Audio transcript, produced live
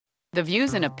The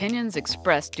views and opinions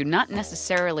expressed do not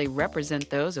necessarily represent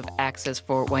those of Access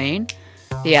Fort Wayne,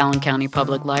 the Allen County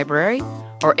Public Library,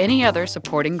 or any other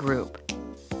supporting group.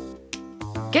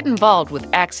 Get involved with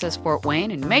Access Fort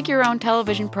Wayne and make your own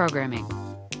television programming.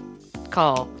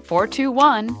 Call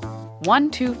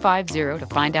 421-1250 to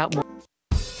find out more.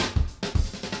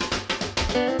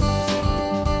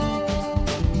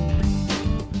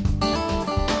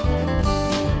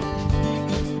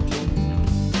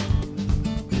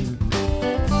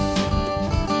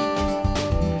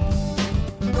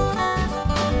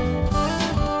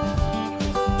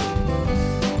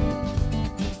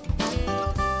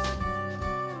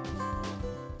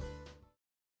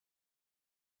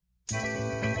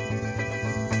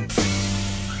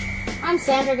 I'm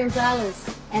Sandra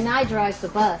Gonzalez, and I drive the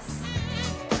bus.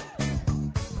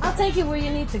 I'll take you where you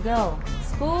need to go.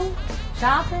 School,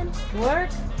 shopping, work.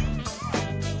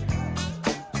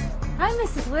 Hi,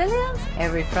 Mrs. Williams.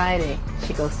 Every Friday,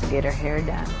 she goes to get her hair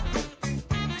done.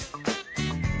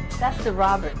 That's the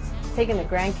Roberts, taking the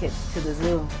grandkids to the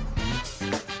zoo.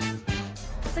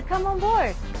 So come on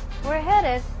board. We're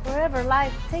headed wherever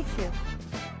life takes you.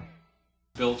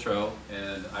 Bill Tro,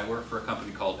 and I work for a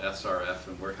company called SRF,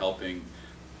 and we're helping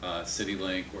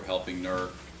Citilink, we're helping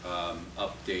NERC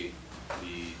update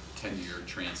the 10-year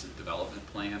transit development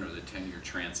plan, or the 10-year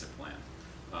transit plan.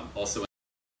 Also,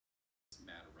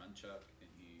 Matt Runchuk, and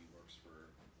he works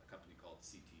for a company called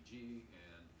CTG,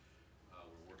 and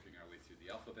we're working our way through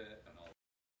the alphabet. And all.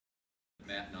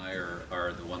 Matt and I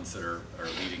are the ones that are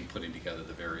leading, putting together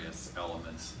the various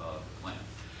elements of the plan.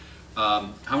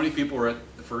 How many people were at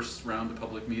the first round of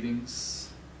public meetings?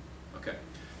 Okay,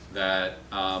 that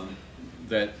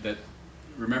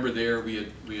remember there we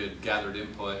had gathered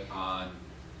input on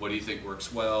what do you think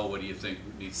works well, what do you think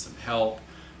needs some help,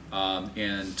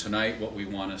 and tonight what we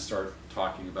want to start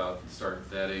talking about and start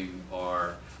vetting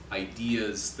are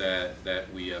ideas that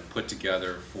we have put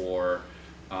together for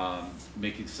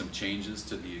making some changes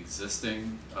to the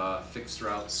existing fixed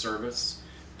route service,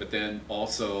 but then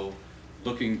also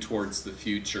looking towards the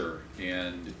future,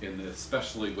 and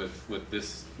especially with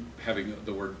this having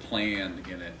the word plan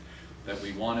in it, that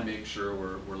we want to make sure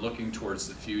we're looking towards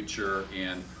the future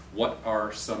and what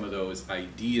are some of those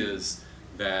ideas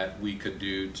that we could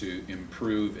do to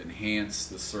improve, enhance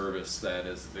the service that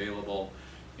is available.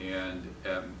 And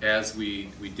as we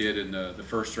did in the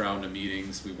first round of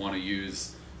meetings, we want to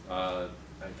use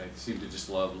I seem to just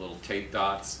love little tape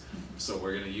dots. So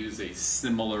we're going to use a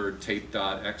similar tape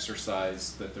dot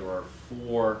exercise, that there are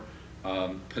 4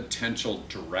 potential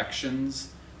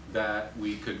directions that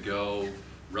we could go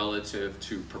relative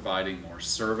to providing more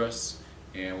service.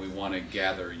 And we want to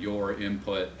gather your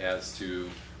input as to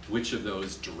which of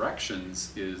those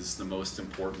directions is the most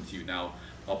important to you. Now,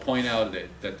 I'll point out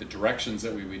that the directions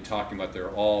that we've been talking about, they're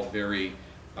all very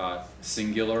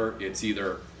singular. It's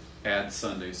either add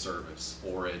Sunday service,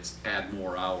 or it's add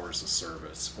more hours of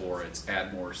service, or it's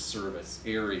add more service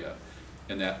area.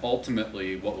 And that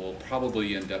ultimately what we'll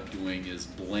probably end up doing is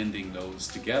blending those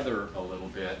together a little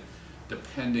bit,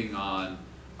 depending on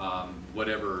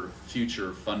whatever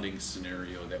future funding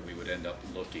scenario that we would end up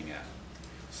looking at.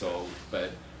 So,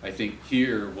 but I think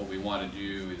here what we want to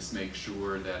do is make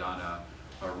sure that on a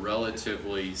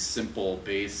relatively simple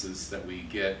basis that we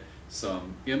get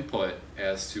some input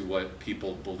as to what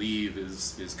people believe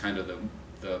is kind of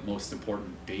the most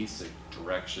important basic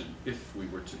direction if we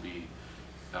were to be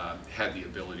had the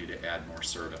ability to add more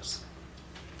service.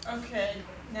 Okay,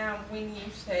 now when you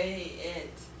say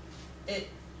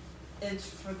it's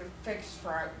for the fixed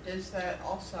route, does that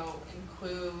also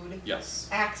include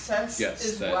access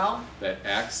as well? That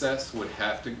access would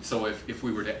have to, so if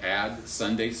we were to add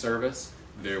Sunday service,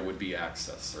 there would be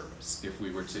access service. If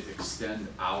we were to extend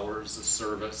hours of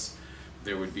service,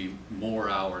 there would be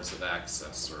more hours of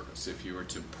access service. If you were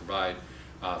to provide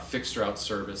fixed route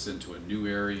service into a new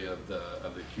area of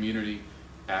the community,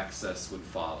 access would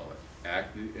follow it.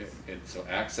 And so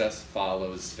access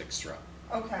follows fixed route.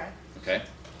 Okay. Okay.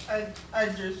 I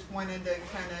just wanted to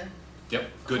kind of.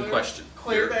 Yep. Good question.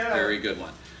 Clear that up. Very good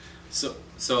one. So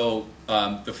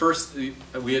the first, we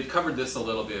had covered this a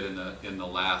little bit in the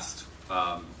last.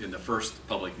 In the first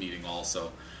public meeting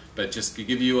also, but just to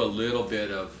give you a little bit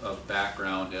of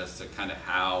background as to kind of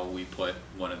how we put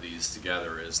one of these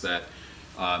together is that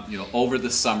over the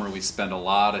summer we spent a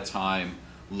lot of time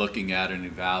looking at and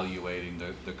evaluating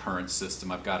the current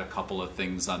system. I've got a couple of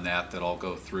things on that I'll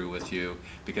go through with you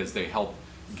because they help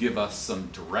give us some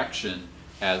direction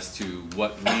as to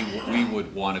what we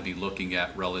would want to be looking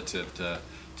at relative to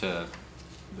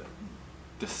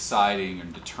deciding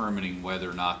and determining whether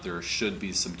or not there should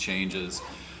be some changes,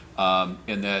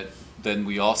 and that then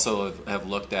we also have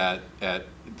looked at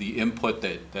the input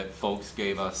that folks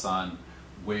gave us on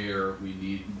where we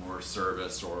need more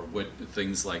service or what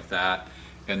things like that.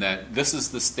 And that this is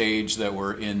the stage that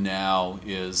we're in now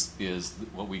is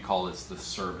what we call is the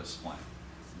service plan.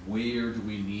 Where do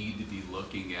we need to be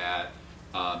looking at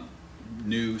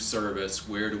new service?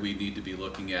 Where do we need to be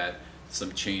looking at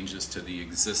some changes to the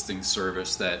existing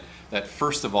service that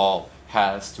first of all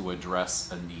has to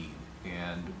address a need?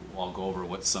 And I'll go over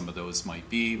what some of those might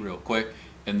be real quick.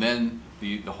 And then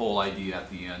the whole idea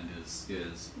at the end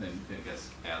is and I guess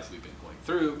as we've been going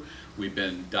through, we've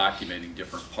been documenting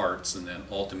different parts, and then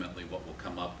ultimately what we'll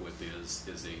come up with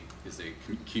is a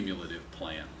cumulative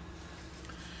plan.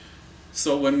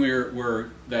 So when we're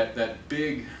that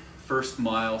big first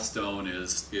milestone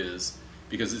is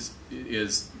because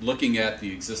is looking at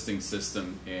the existing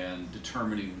system and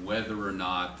determining whether or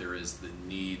not there is the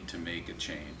need to make a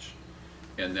change,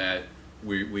 and that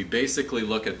we basically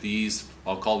look at these,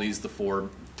 I'll call these the 4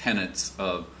 tenets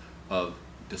of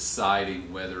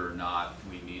deciding whether or not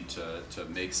we need to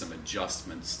make some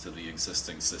adjustments to the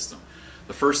existing system.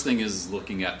 The first thing is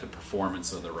looking at the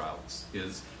performance of the routes.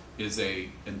 Is a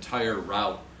entire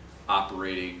route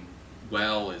operating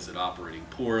well? Is it operating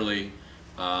poorly?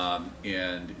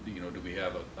 And do we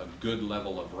have a good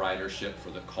level of ridership for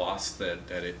the cost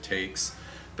that it takes?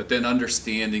 But then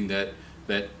understanding that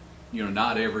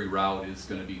not every route is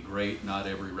going to be great. Not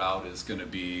every route is going to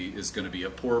be a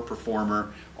poor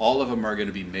performer. All of them are going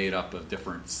to be made up of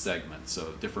different segments,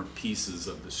 so different pieces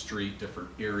of the street, different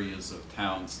areas of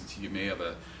town. Since you may have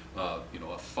a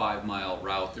 5-mile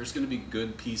route, there's going to be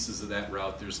good pieces of that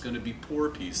route. There's going to be poor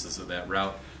pieces of that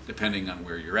route, depending on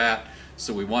where you're at.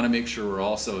 So we want to make sure we're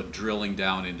also drilling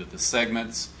down into the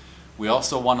segments. We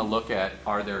also want to look at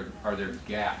are there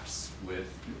gaps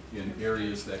in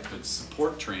areas that could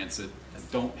support transit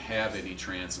that don't have any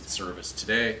transit service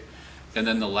today. And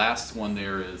then the last one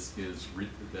there is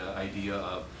the idea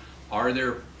of are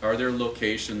there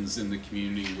locations in the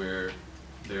community where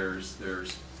there's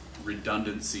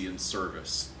redundancy in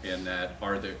service, and that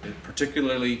are there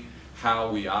particularly how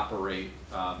we operate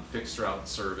fixed route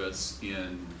service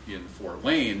in Fort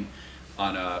Wayne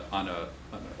on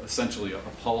essentially a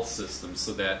pulse system,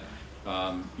 so that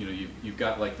you've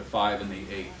got like the 5 and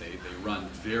the 8. They run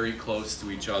very close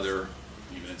to each other,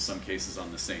 even in some cases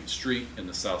on the same street in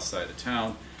the south side of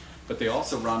town, but they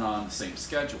also run on the same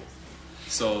schedule,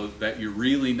 so that you're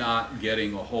really not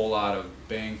getting a whole lot of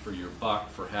bang for your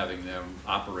buck for having them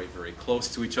operate very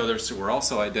close to each other. So we're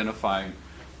also identifying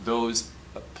those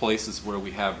places where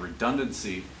we have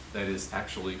redundancy that is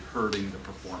actually hurting the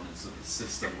performance of the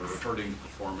system or hurting the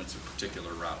performance of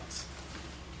particular routes.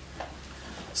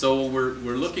 So we're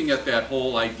looking at that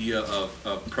whole idea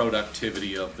of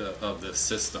productivity of the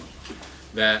system.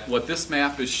 That what this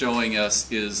map is showing us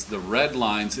is the red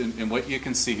lines, and what you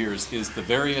can see here is the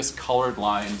various colored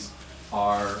lines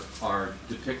are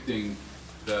depicting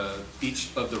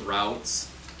each of the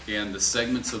routes and the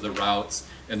segments of the routes,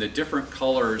 and the different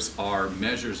colors are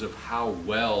measures of how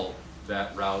well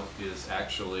that route is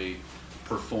actually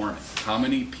performing. How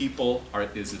many people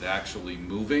is it actually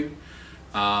moving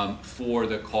for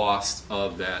the cost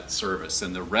of that service?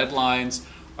 And the red lines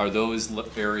are those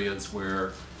areas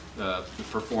where the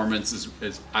performance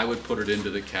is, I would put it into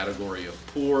the category of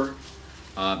poor.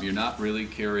 You're not really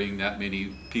carrying that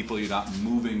many people. You're not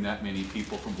moving that many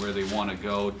people from where they want to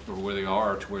go or where they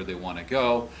are to where they want to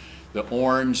go. The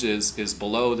orange is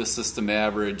below the system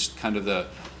average. Kind of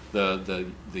the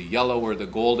yellow or the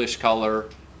goldish color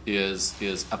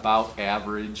is about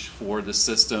average for the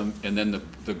system, and then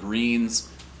the green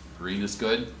is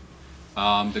good.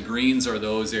 The greens are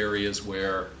those areas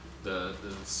where the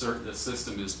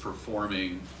system is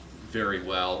performing very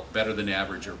well, better than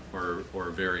average or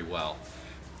very well.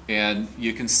 And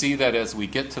you can see that as we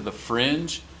get to the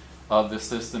fringe of the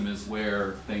system is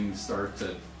where things start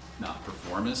to not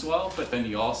perform as well, but then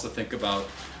you also think about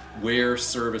where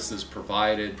service is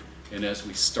provided, and as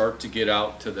we start to get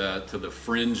out to the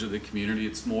fringe of the community,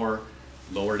 it's more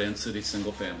lower density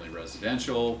single family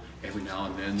residential. Every now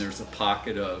and then there's a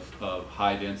pocket of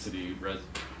high density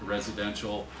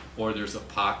residential, or there's a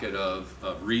pocket of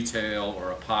retail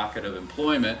or a pocket of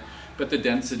employment, but the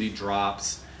density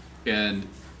drops, and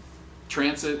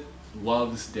transit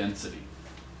loves density,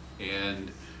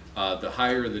 and the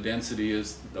higher the density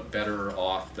is, the better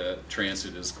off the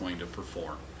transit is going to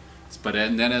perform.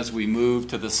 And then as we move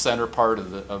to the center part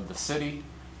of the city,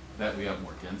 that we have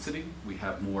more density, we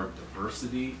have more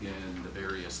diversity in the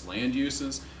various land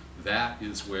uses, that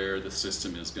is where the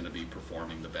system is going to be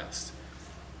performing the best.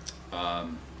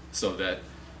 So that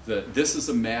this is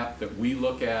a map that we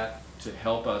look at to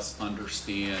help us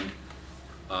understand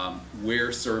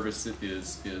where service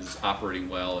is operating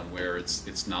well and where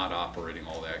it's not operating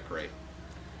all that great.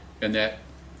 And that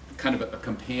kind of a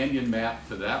companion map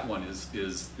to that one is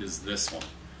this one.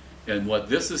 And what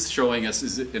this is showing us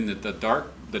is in the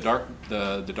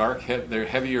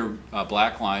heavier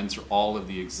black lines are all of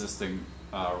the existing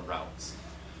routes.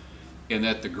 And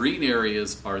that the green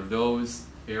areas are those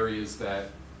areas that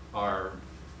are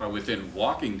within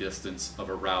walking distance of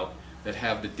a route that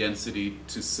have the density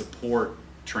to support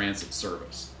transit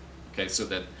service. Okay, so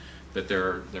that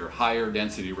they're higher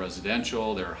density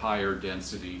residential, they're higher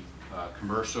density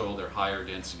commercial, they're higher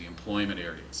density employment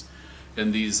areas.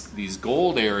 And these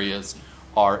gold areas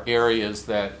are areas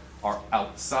that are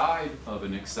outside of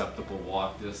an acceptable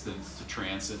walk distance to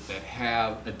transit that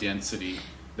have a density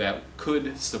that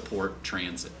could support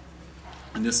transit.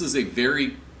 And this is a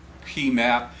very key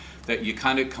map that you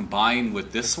kind of combine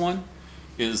with this one,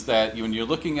 is that when you're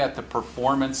looking at the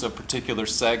performance of particular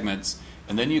segments,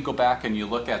 and then you go back and you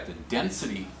look at the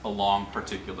density along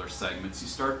particular segments, you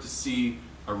start to see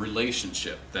a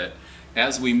relationship that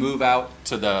as we move out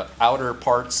to the outer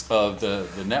parts of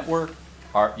the network,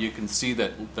 you can see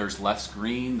that there's less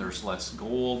green, there's less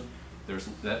gold,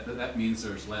 that means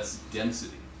there's less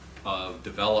density of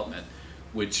development,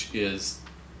 which is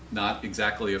not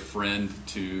exactly a friend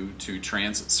to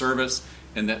transit service,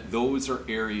 and that those are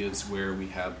areas where we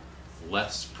have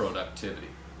less productivity.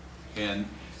 And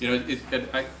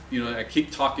I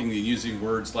keep talking and using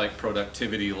words like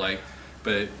productivity,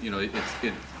 but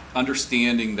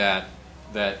understanding that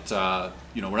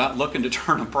we're not looking to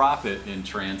turn a profit in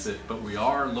transit, but we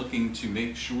are looking to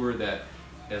make sure that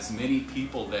as many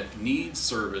people that need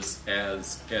service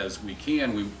as we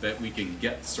can, that we can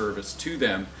get service to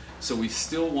them. So we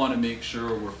still want to make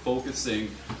sure we're focusing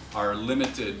our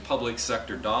limited public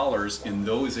sector dollars in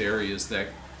those areas that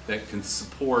can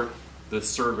support the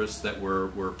service that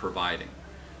we're providing.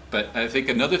 But I think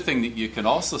another thing that you can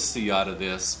also see out of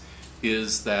this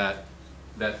is that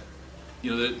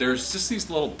there's just these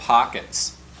little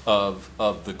pockets of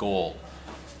the gold,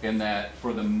 and that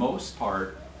for the most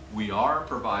part we are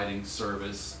providing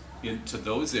service into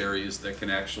those areas that can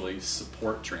actually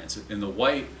support transit. In the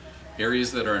white,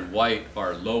 areas that are in white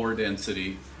are lower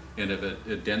density and of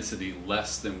a density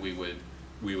less than we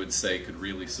would say could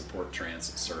really support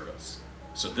transit service.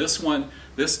 So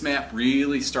this map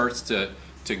really starts to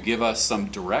give us some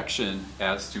direction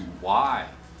as to why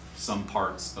some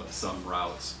parts of some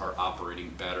routes are operating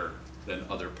better than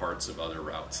other parts of other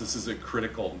routes. This is a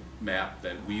critical map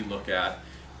that we look at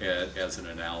as an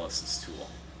analysis tool.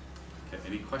 Okay,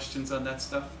 any questions on that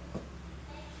stuff?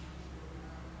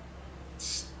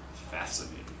 It's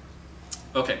fascinating.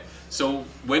 Okay, so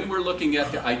when we're looking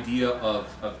at the idea of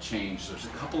change, there's a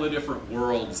couple of different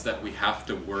worlds that we have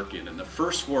to work in. And the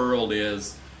first world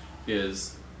is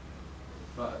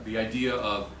the idea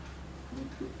of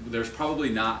there's probably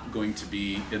not going to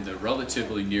be, in the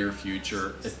relatively near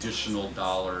future, additional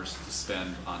dollars to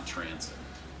spend on transit.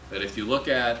 That if you look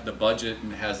at the budget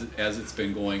and as it's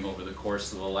been going over the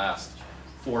course of the last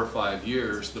 4 or 5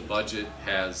 years, the budget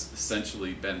has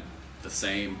essentially been the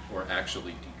same or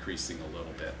actually decreasing a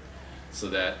little bit. So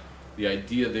that the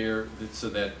idea there, so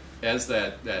that as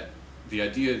the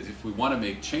idea is if we want to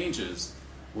make changes,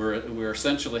 we're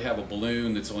essentially have a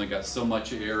balloon that's only got so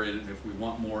much air in it, and if we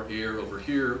want more air over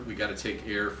here, we got to take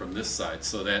air from this side.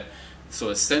 So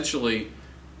essentially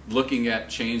looking at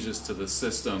changes to the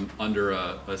system under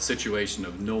a situation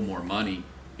of no more money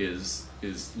is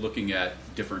looking at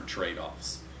different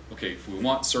trade-offs. Okay, if we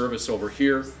want service over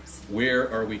here, where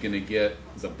are we going to get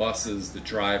the buses, the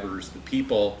drivers, the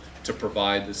people to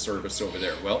provide the service over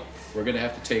there? Well, we're going to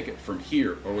have to take it from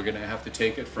here, or we're going to have to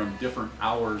take it from different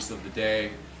hours of the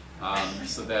day,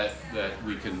 so that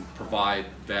we can provide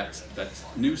that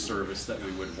new service that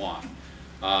we would want.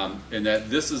 And that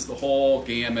this is the whole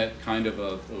gamut kind of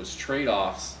those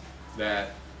trade-offs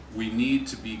that we need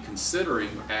to be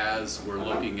considering as we're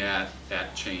looking at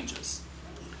changes.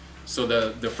 So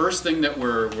the first thing that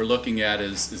we're looking at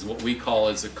is what we call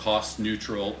as a cost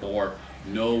neutral or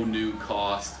no new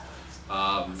cost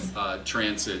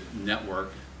transit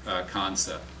network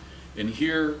concept. And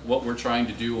here what we're trying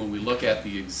to do when we look at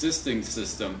the existing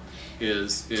system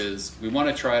is we want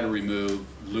to try to remove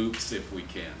loops if we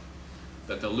can.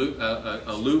 That a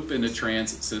loop in a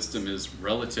transit system is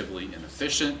relatively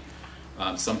inefficient.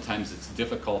 Sometimes it's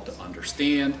difficult to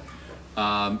understand.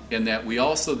 And that we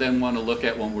also then want to look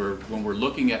at when we're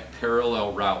looking at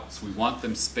parallel routes, we want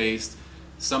them spaced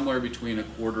somewhere between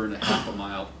 1/4 and 1/2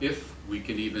 mile, if we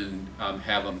can even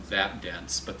have them that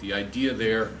dense. But the idea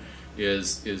there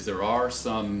is there are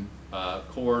some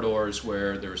corridors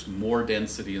where there's more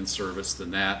density in service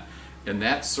than that. And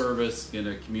that service in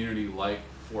a community like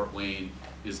Fort Wayne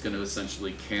is going to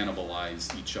essentially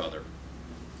cannibalize each other.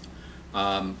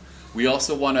 We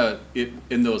also want to,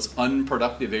 in those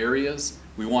unproductive areas,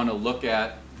 we want to look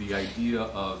at the idea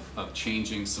of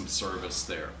changing some service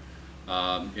there.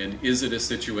 And is it a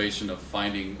situation of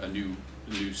finding a new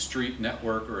street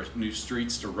network or new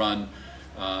streets to run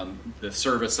the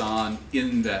service on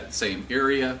in that same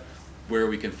area where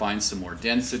we can find some more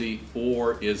density,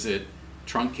 or is it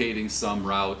truncating some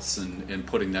routes and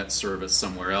putting that service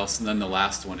somewhere else? And then the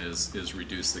last one is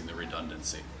reducing the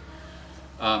redundancy.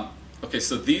 Okay,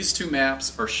 so these two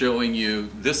maps are showing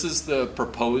you, this is the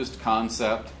proposed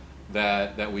concept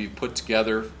that we've put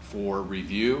together for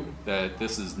review, that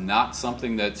this is not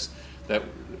something that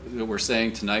we're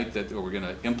saying tonight that we're going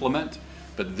to implement,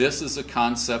 but this is a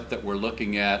concept that we're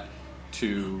looking at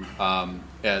to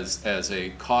as a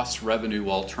cost revenue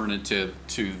alternative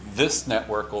to this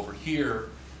network over here,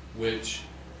 which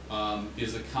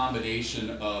is a combination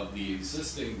of the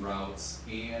existing routes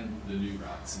and the new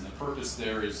routes. And the purpose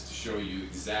there is to show you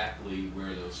exactly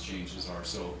where those changes are.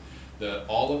 So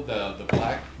all of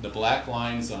the black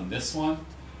lines on this one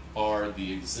are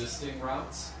the existing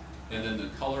routes, and then the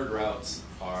colored routes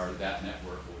are that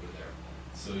network over there.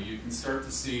 So you can start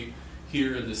to see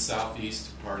here in the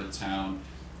southeast part of town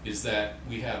is that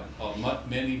we have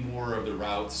many more of the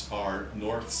routes are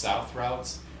north-south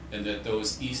routes, and that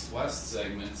those east-west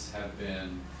segments have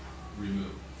been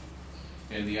removed.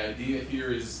 And the idea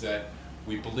here is that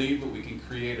we believe that we can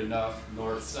create enough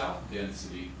north-south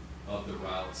density of the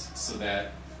routes so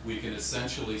that we can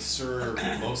essentially serve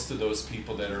most of those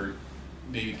people that are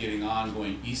maybe getting on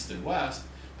going east and west,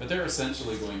 but they're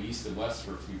essentially going east and west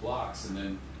for a few blocks and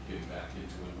then getting back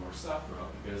into a north-south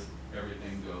route because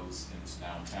everything goes into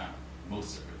downtown.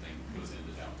 Most everything goes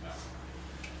into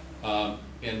downtown.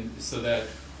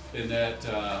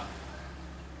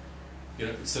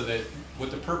 So that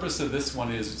what the purpose of this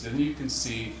one is then you can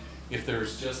see if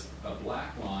there's just a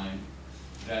black line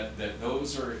that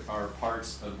those are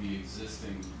parts of the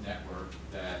existing network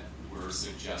that we're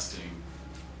suggesting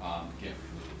get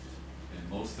removed. And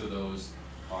most of those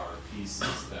are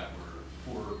pieces that were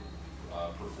poor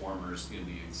performers in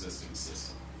the existing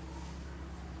system.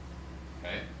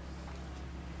 Okay?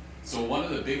 So one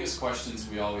of the biggest questions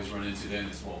we always run into then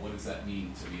is, well, what does that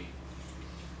mean to me?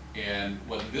 And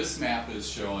what this map is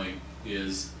showing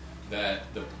is that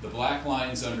the black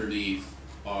lines underneath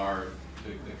are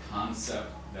the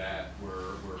concept that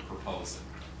we're proposing.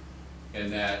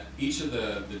 And that each of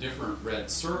the different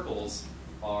red circles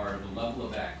are the level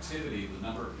of activity, the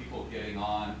number of people getting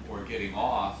on or getting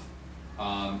off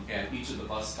at each of the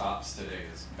bus stops today.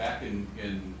 Back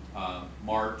in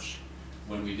March,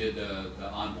 when we did the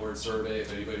onboard survey,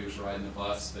 if anybody was riding the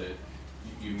bus, that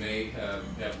you may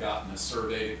have gotten a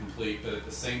survey to complete, but at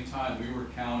the same time we were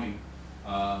counting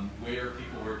where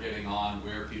people were getting on,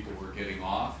 where people were getting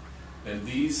off, and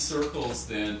these circles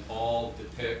then all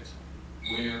depict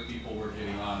where people were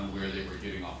getting on and where they were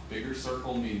getting off. Bigger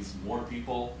circle means more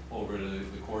people over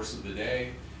the course of the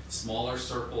day, smaller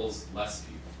circles, less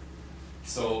people.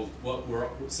 So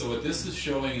what this is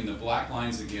showing in the black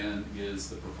lines again is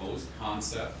the proposed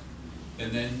concept,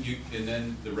 and then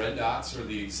the red dots are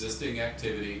the existing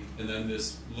activity, and then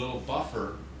this little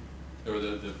buffer, or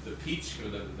the peach or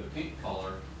the pink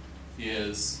color,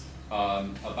 is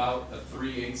about a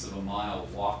 3/8 of a mile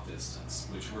walk distance,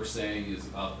 which we're saying is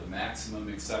about the maximum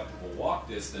acceptable walk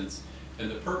distance. And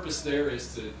the purpose there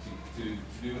is to do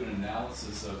an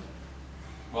analysis of,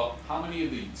 well, how many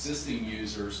of the existing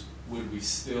users would we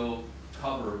still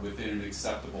cover within an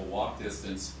acceptable walk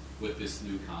distance with this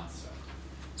new concept?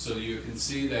 So you can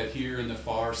see that here in the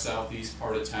far southeast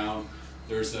part of town,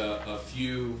 there's a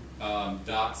few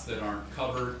dots that aren't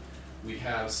covered. We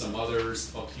have some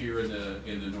others up here in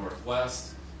the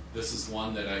northwest. This is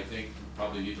one that I think we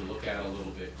probably need to look at a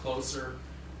little bit closer.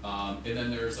 And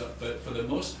then but for the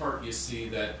most part, you see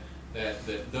that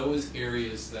those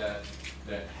areas that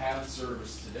have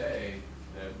service today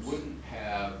that wouldn't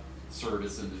have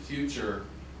service in the future,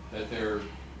 that they're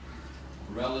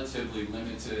relatively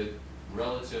limited,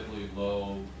 relatively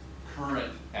low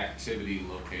current activity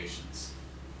locations.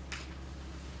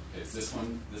 Does this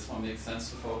one make sense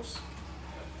to folks?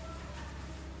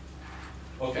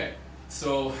 Okay,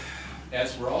 so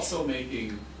as we're also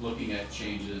looking at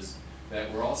changes,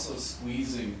 that we're also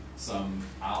squeezing some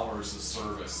hours of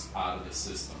service out of the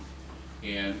system.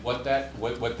 And what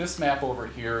this map over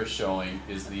here is showing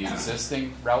is the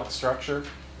existing route structure,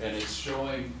 and it's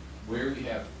showing where we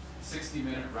have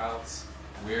 60-minute routes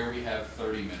where we have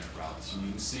 30-minute routes. And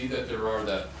you can see that there are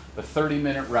the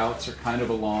 30-minute routes are kind of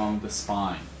along the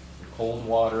spine.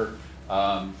 Coldwater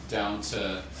down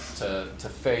to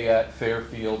Fayette,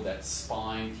 Fairfield, that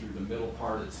spine through the middle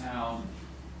part of town.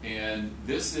 And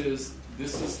this is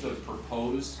the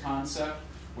proposed concept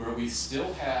where we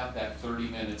still have that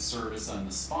 30-minute service on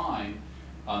the spine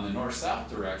on the north-south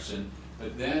direction,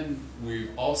 but then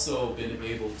we've also been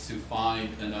able to find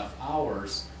enough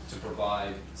hours to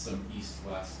provide some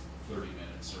east-west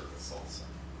 30-minute service also.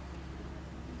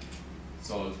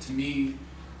 So to me,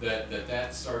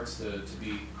 that starts to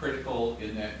be critical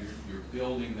in that you're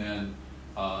building then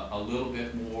a little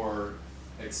bit more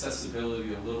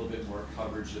accessibility, a little bit more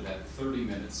coverage of that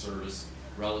 30-minute service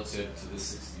relative to the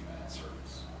 60-minute service.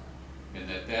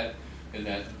 And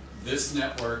that this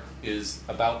network is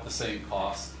about the same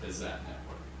cost as that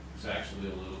network. There's actually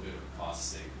a little bit of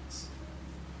cost savings.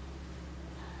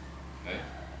 Okay?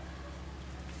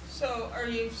 So are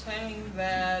you saying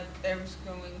that there's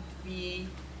going to be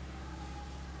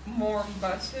more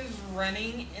buses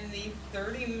running in the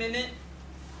 30-minute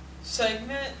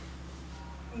segment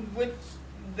with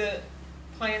the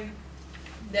plan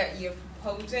that you're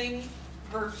proposing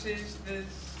versus the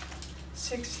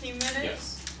 60 minutes?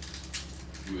 Yes.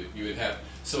 You would have,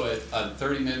 so on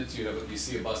 30 minutes you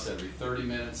see a bus every 30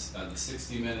 minutes. On the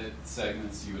 60-minute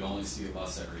segments you would only see a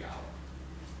bus every hour.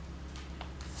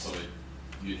 So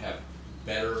you'd have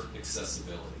better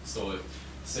accessibility. So if,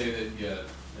 say that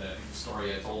the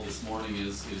story I told this morning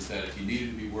is that if you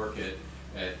needed to be work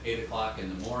at 8 o'clock in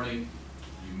the morning,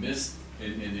 you missed,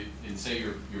 and say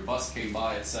your bus came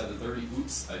by at 7:30,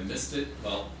 oops, I missed it.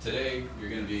 Well, today you're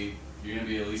gonna be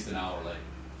at least an hour late.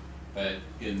 But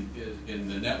in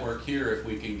the network here, if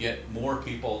we can get more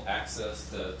people access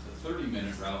to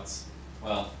 30-minute routes,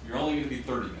 well, you're only going to be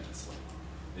 30 minutes late.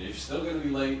 And you're still going to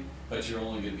be late, but you're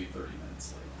only going to be 30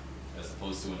 minutes late, as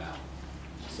opposed to an hour.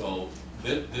 So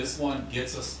this one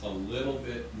gets us a little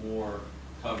bit more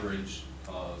coverage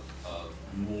of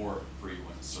more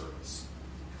frequent service.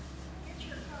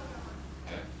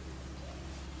 Okay.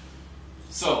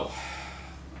 So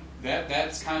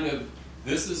that's kind of.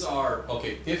 This is our,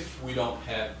 okay, if we don't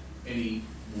have any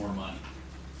more money,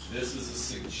 this is a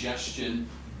suggestion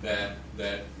that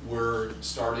we're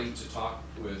starting to talk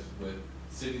with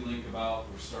Citilink about,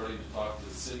 we're starting to talk to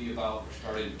the city about, we're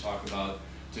starting to talk about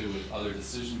with other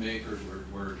decision makers,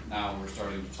 we're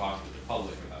starting to talk to the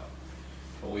public about.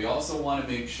 But we also want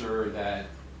to make sure that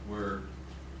we're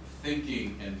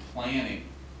thinking and planning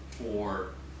for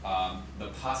the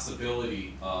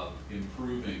possibility of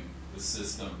improving the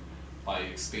system by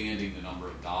expanding the number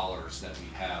of dollars that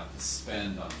we have to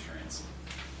spend on transit.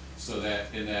 So that,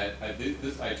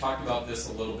 I talked about this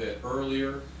a little bit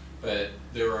earlier, but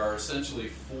there are essentially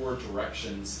 4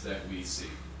 directions that we see.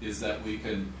 Is that we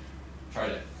can try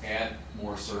to add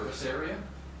more service area,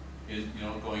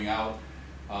 going out,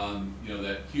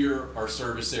 that here our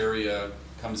service area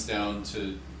comes down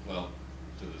to the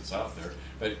south there,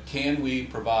 but can we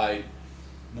provide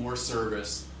more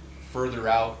service further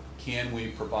out? Can we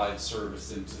provide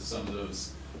service into some of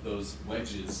those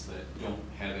wedges that don't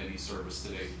have any service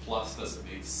today? Plus, does it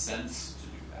make sense to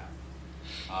do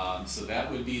that? So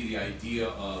that would be the idea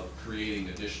of creating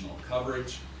additional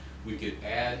coverage. We could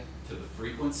add to the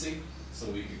frequency, so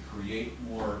we could create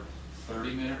more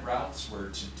 30-minute routes where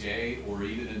today, or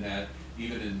even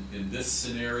in this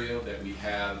scenario that we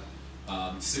have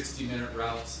 60-minute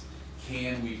routes,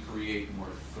 can we create more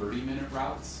 30-minute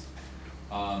routes?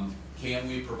 Can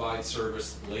we provide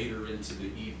service later into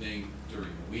the evening during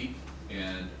the week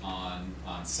and on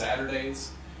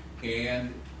Saturdays?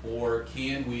 Or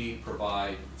can we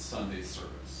provide Sunday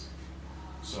service?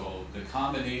 So the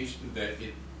combination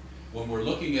when we're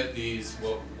looking at these,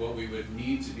 what we would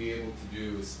need to be able to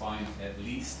do is find at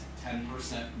least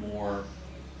 10% more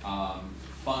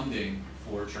funding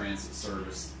for transit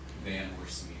service than we're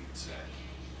seeing today.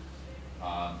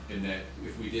 And that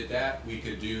if we did that, we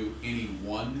could do any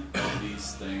one of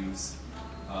these things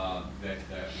that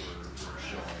we're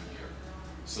showing here.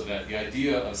 So that the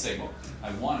idea of saying, well,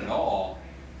 I want it all,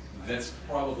 that's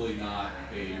probably not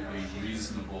a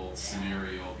reasonable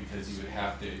scenario, because you would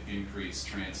have to increase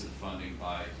transit funding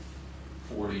by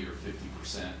 40 or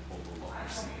 50% over what we're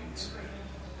seeing today.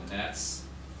 And that's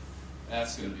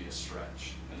going to be a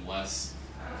stretch unless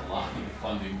a lot of the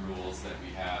funding rules that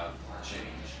we have change.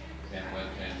 And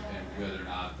whether or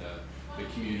not the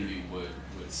community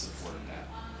would support that.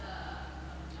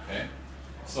 Okay?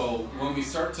 So when we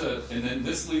start to, and then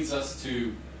this leads us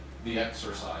to the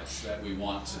exercise that we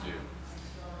want to do,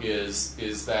 is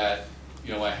that,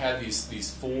 I had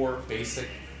these 4 basic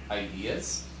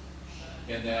ideas,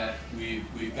 in that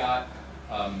we've got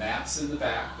maps in the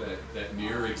back that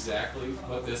mirror exactly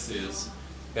what this is,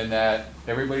 and that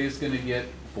everybody's going to get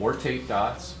 4 tape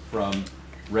dots from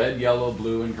red, yellow,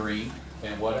 blue, and green.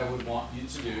 And what I would want you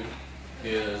to do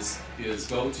is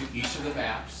go to each of the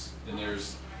maps, and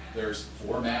there's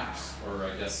 4 maps, or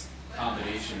I guess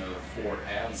combination of 4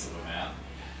 halves of a map.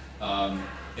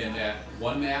 And that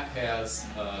one map has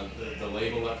the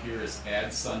label up here is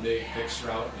Add Sunday Fixed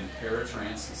Route and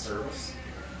Paratransit Service.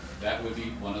 That would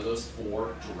be one of those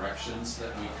 4 directions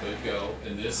that we could go.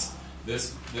 And this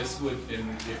would,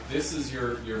 and if this is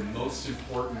your most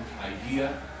important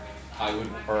idea, I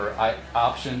would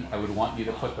want you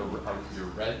to put your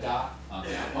red dot on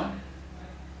that one.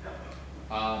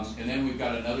 And then we've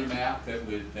got another map that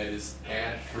is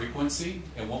add frequency,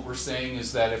 and what we're saying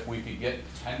is that if we could get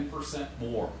 10%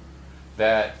 more,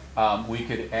 that we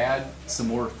could add some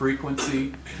more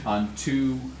frequency on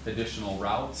 2 additional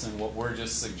routes, and what we're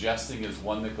just suggesting is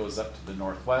one that goes up to the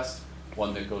northwest,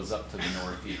 one that goes up to the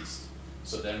northeast.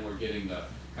 So then we're getting the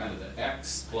kind of the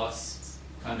X plus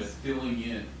kind of filling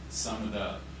in some of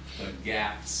the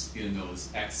gaps in those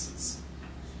X's.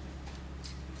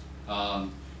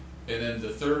 And then the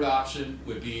third option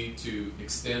would be to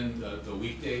extend the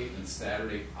weekday and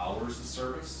Saturday hours of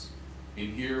service.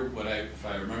 In here, if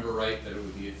I remember right, that it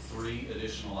would be 3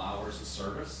 additional hours of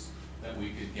service that we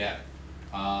could get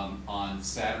on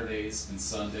Saturdays and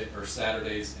Sunday, or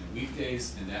Saturdays and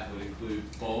weekdays, and that would include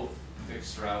both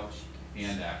fixed route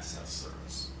and access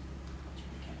service.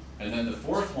 And then the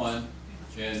fourth one,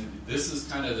 and this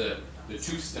is kind of the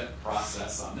 2-step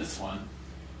process on this one,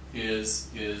 is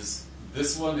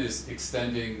this one is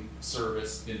extending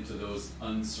service into those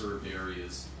unserved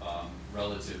areas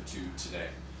relative to today.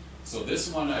 So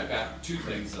this one, I've got 2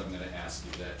 things I'm going to ask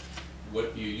you. That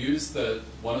what you use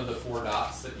one of the 4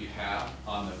 dots that you have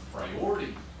on the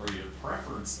priority or your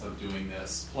preference of doing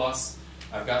this, plus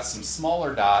I've got some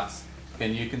smaller dots,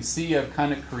 and you can see I've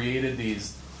kind of created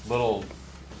these little,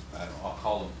 I'll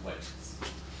call them wedges.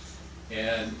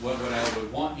 And what I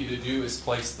would want you to do is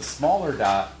place the smaller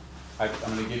dot. I'm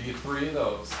going to give you 3 of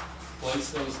those. Place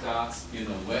those dots in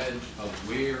the wedge of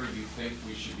where you think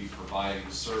we should be providing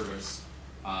service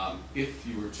if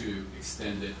you were to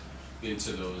extend it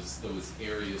into those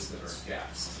areas that are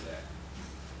gaps today.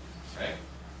 Okay?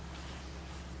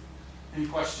 Any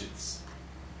questions?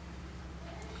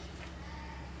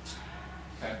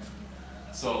 Okay.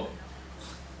 So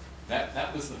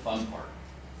that was the fun part.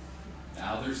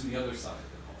 Now there's the other side of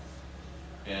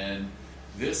it. And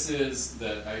this is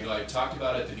that I talked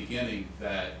about at the beginning,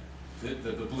 that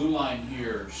the blue line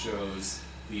here shows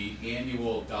the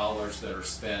annual dollars that are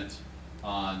spent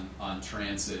on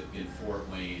transit in Fort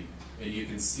Wayne. And you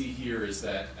can see here is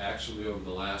that actually over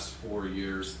the last 4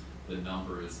 years, the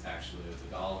number is actually, the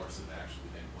dollars have actually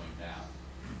been going down.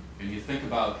 And you think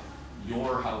about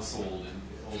your household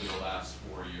over the last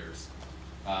 4 years.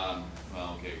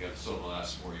 So the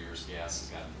last 4 years, gas has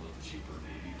gotten a little cheaper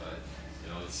maybe, but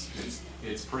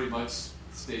it's pretty much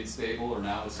stayed stable, or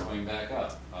now it's going back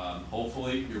up.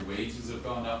 Hopefully your wages have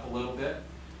gone up a little bit.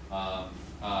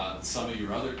 Some of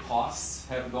your other costs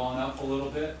have gone up a little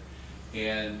bit,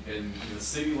 and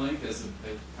Citilink as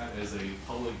a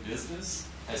public business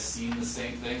has seen the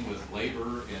same thing with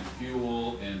labor and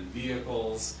fuel and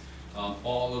vehicles.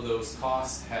 All of those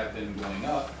costs have been going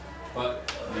up, but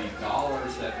the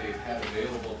dollars that they've had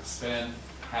available to spend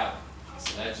haven't.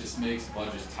 So that just makes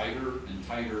budgets tighter and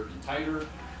tighter and tighter.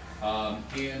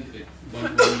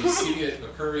 When you see it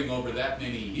occurring over that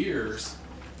many years,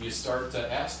 you start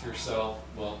to ask yourself,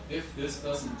 well, if this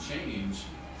doesn't change,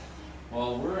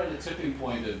 well, we're at a tipping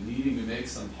point of needing to make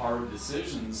some hard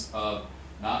decisions of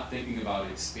not thinking about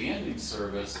expanding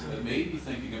service, but maybe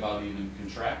thinking about even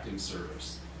contracting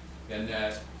service. And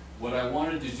that what I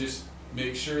wanted to just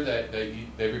make sure that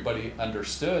everybody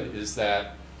understood is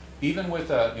that even with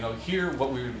here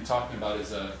what we would be talking about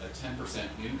is a 10%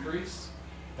 increase,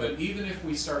 but even if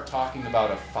we start talking about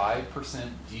a 5%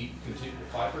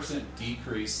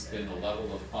 decrease in the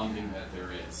level of funding that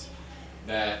there is,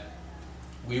 that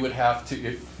we would have to,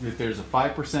 if there's a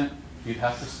 5%, you'd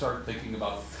have to start thinking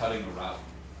about cutting a route.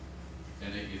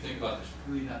 And if you think about, there's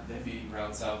really not that many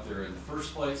routes out there in the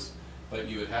first place, but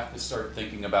you would have to start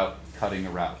thinking about cutting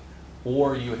a route.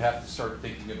 Or you would have to start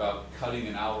thinking about cutting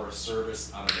an hour of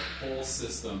service out of the whole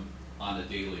system on a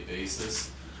daily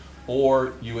basis.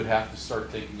 Or you would have to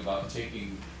start thinking about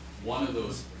taking one of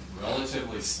those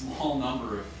relatively small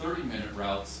number of 30-minute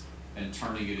routes and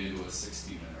turning it into a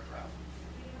 60-minute route.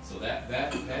 So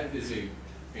that is a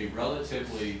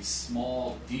relatively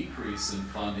small decrease in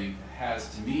funding,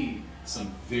 has to me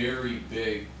some very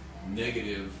big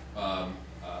negative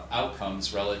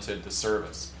outcomes relative to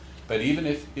service. But even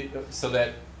if, so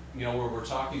that, you know, where we're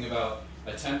talking about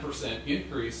a 10%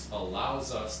 increase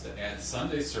allows us to add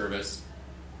Sunday service,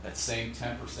 that same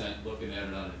 10% looking at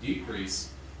it on a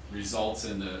decrease results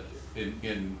in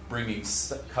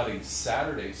cutting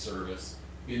Saturday service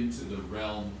into the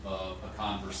realm of a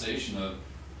conversation of,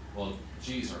 well,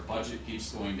 geez, our budget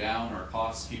keeps going down, our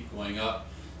costs keep going up.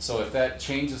 So if that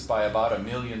changes by about $1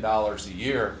 million a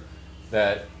year,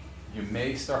 that you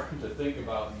may start to think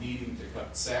about needing to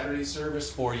cut Saturday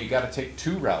service, or you got to take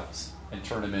 2 routes and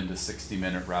turn them into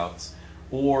 60-minute routes,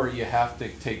 or you have to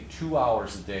take 2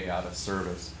 hours a day out of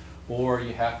service, or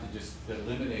you have to just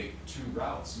eliminate 2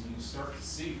 routes. And you start to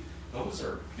see those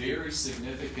are very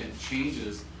significant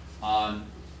changes on,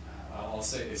 I'll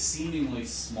say, a seemingly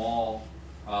small,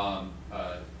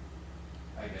 I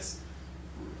guess,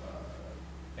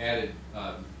 added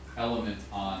element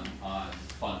on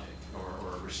funding,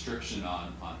 or a restriction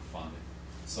on funding.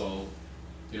 So,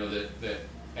 you know, that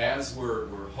as we're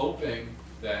hoping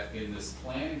that in this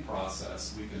planning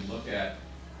process we can look at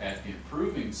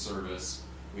improving service,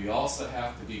 we also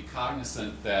have to be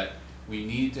cognizant that we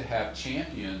need to have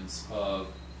champions of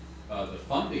the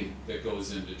funding that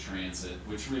goes into transit,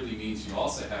 which really means you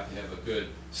also have to have a good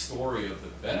story of the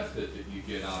benefit that you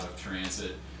get out of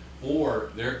transit,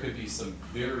 or there could be some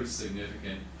very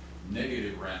significant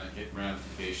negative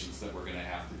ramifications that we're going to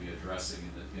have to be addressing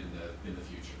in the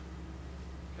future.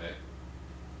 Okay,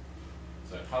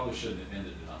 so I probably shouldn't have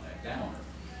ended it on that downer,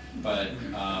 but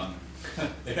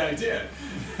I did.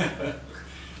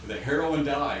 The heroine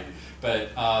died, but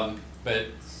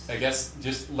I guess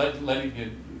just letting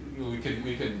you,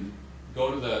 we can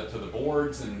go to the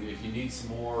boards, and if you need some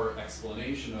more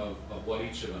explanation of what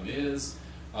each of them is.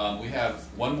 We have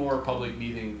one more public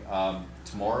meeting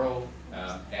tomorrow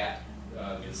at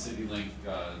the Citilink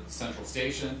Central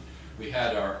Station. We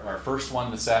had our first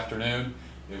one this afternoon.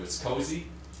 It was cozy.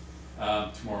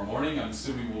 Tomorrow morning, I'm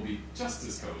assuming will be just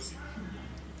as cozy.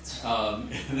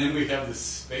 And then we have this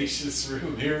spacious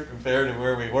room here compared to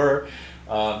where we were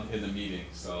in the meeting.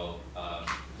 So,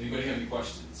 anybody have any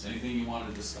questions? Anything you want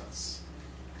to discuss?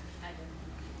 I do.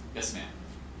 Yes,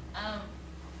 ma'am.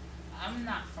 I'm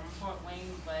not from Fort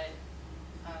Wayne, but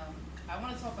I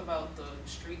want to talk about the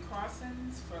street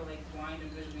crossings for like blind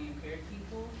and visually impaired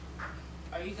people.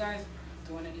 Are you guys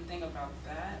doing anything about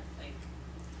that? Like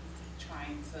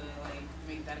trying to like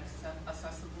make that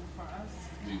accessible for us?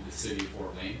 You mean the city of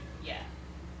Fort Wayne? Yeah.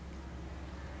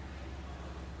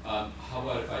 How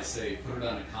about if I say put it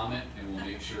on a comment and we'll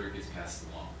make sure it gets passed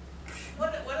along?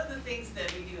 One of the things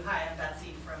that we do, hi, I'm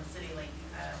Betsy from Citilink.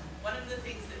 One of the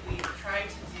things that we try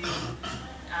to do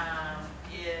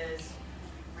is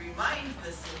remind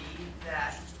the city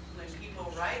that when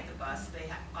people ride the bus, they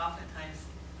oftentimes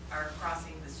are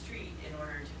crossing the street in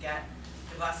order to get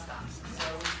to bus stops. So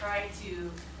we try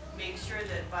to make sure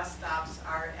that bus stops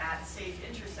are at safe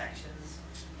intersections,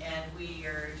 and we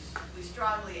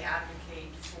strongly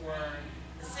advocate for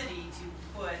the city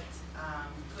to put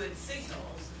good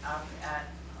signals up at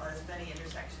as many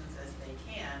intersections as they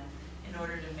can in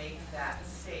order to make that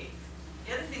safe.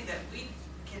 The other thing that we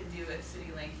can do at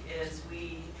Citilink is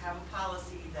we have a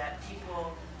policy that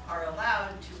people are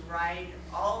allowed to ride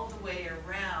all the way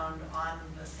around on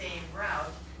the same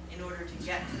route in order to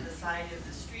get to the side of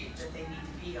the street that they need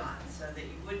to be on, so that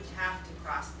you wouldn't have to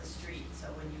cross the street. So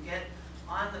when you get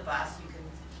on the bus,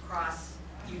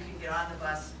 you can get on the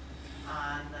bus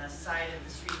on the side of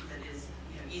the street that is,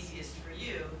 you know, easiest for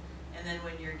you, and then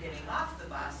when you're getting off the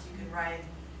bus, you can ride,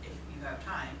 if you have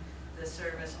time, the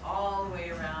service all the way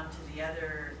around to the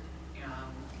other,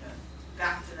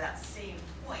 back to that same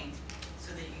point,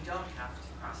 so that you don't have to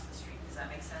cross the street. Does that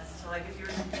make sense? So like if you're,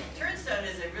 Turnstone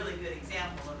is a really good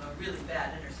example of a really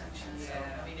bad intersection. So,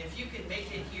 I mean, if you can make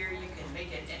it here, you can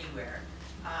make it anywhere,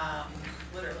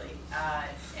 literally.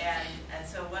 And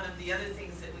so one of the other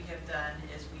things that we have done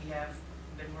is we have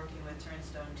been working with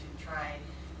Turnstone to try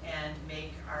and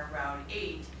make our Route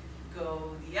 8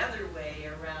 go the other way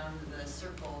around the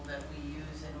circle that we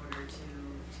use in order to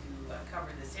cover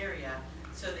this area,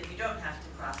 so that you don't have to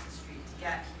cross the street to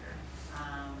get here.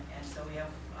 And so we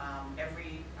have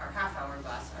our half-hour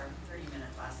bus, our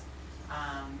 30-minute bus,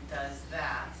 does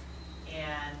that,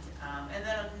 and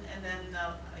then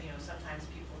sometimes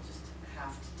people just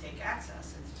have to take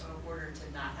access in order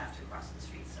to not have to cross the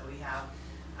street. So we have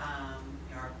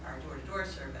our door-to-door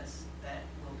service that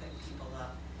will pick people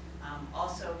up.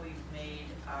 Also, we've made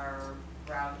our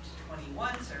Route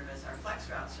 21 service, our Flex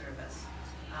Route service,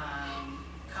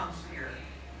 come here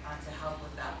to help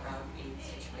with that Route 8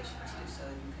 situation too, so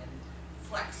you can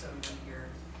flex over here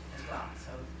as well.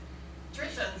 So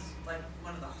Georgetown's like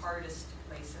one of the hardest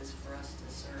places for us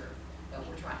to serve, but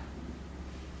we're trying.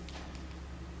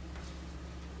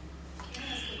 Can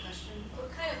I ask a question?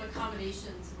 What kind of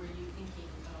accommodations were you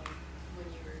thinking of when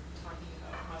you were talking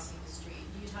about crossing the street?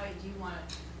 Do you want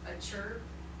a chirp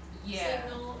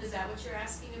signal? Is that what you're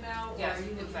asking about? Yes, or are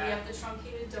you looking, exactly. we have the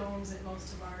truncated domes at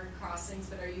most of our crossings,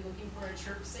 but are you looking for a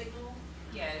chirp signal?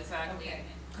 Yeah, exactly. Okay.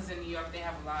 Because in New York, they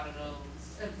have a lot of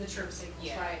those. The chirp signals,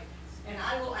 Yeah. right. And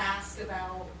I will ask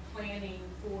about planning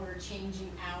for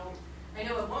changing out. I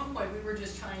know at one point we were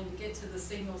just trying to get to the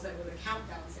signals that were the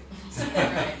countdown signals.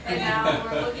 And now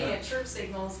we're looking at chirp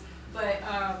signals. But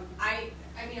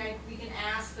we can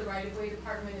ask the right-of-way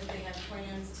department if they have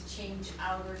plans to change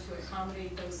out or to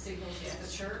accommodate those signals to the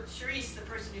church. Sharice, the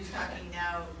person who's talking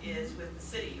now, is with the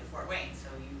city of Fort Wayne, so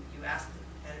you asked,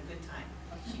 had a good time.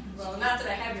 Well, not that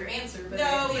I have your answer, but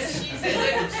No, but she's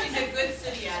a good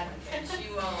city advocate. She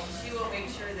will make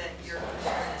sure that your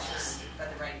concern is heard by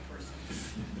the right person.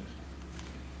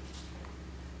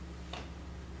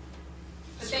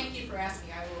 But thank you for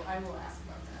asking. I will ask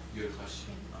about that. You have a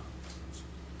question?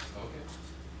 Okay.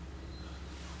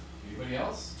 Anybody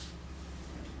else?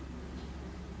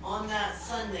 On that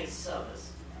Sunday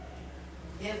service,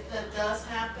 if that does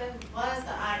happen, what is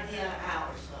the idea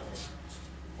hours of it?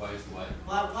 Why is what?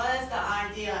 What is the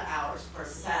idea hours for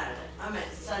Saturday?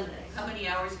 Sunday. How many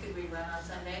hours could we run on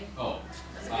Sunday? Oh,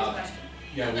 That's a good question.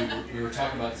 yeah, we were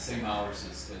talking about the same hours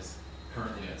as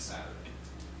currently on Saturday.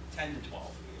 10 to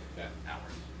 12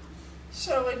 hours.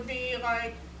 So it'd be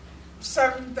like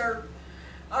 7:30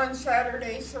 on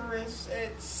Saturday service.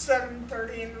 It's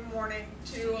 7:30 in the morning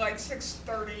to like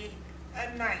 6:30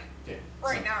 at night. Yeah.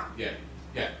 Right now. Yeah.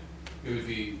 It would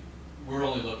be. We're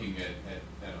only looking at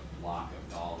a block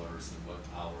of dollars and what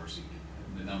hours you get,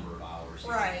 the number of hours. You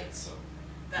Right. Get, so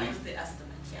That was the estimate,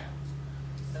 yeah.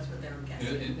 That's what they were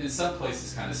guessing. in some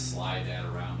places, kind of slide that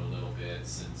around a little bit,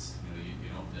 since you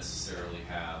don't necessarily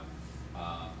have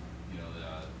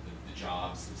the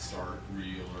jobs that start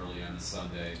real early on a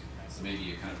Sunday. So maybe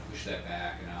you kind of push that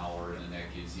back an hour, and then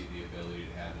that gives you the ability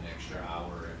to have an extra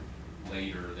hour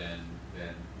later than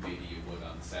maybe you would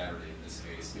on Saturday in this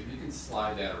case. But you can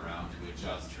slide that around to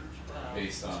adjust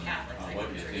based on what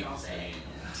you think is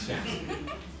the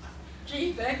need.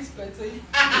 Gee, thanks, Betsy.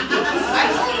 I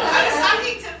was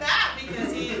talking to Matt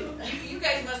because you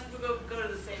guys must go to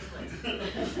the same place.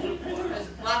 There's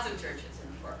lots of churches in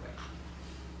Fort Wayne.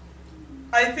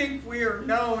 I think we are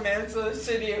known as a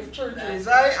city of churches.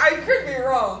 I could be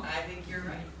wrong. I think you're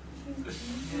right.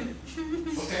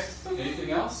 Okay.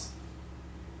 Anything else?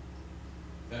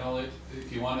 Then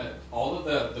if you want to, all of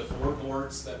the 4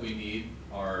 boards that we need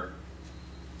are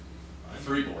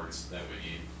 3 boards that we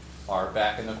need are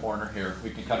back in the corner here. We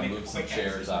can kind of move some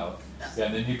chairs out. Yeah,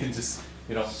 and then you can just,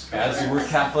 as you were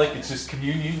Catholic, it's just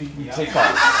communion, you can take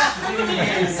off.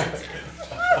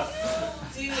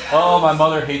 Oh, my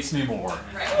mother hates me more.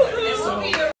 Right.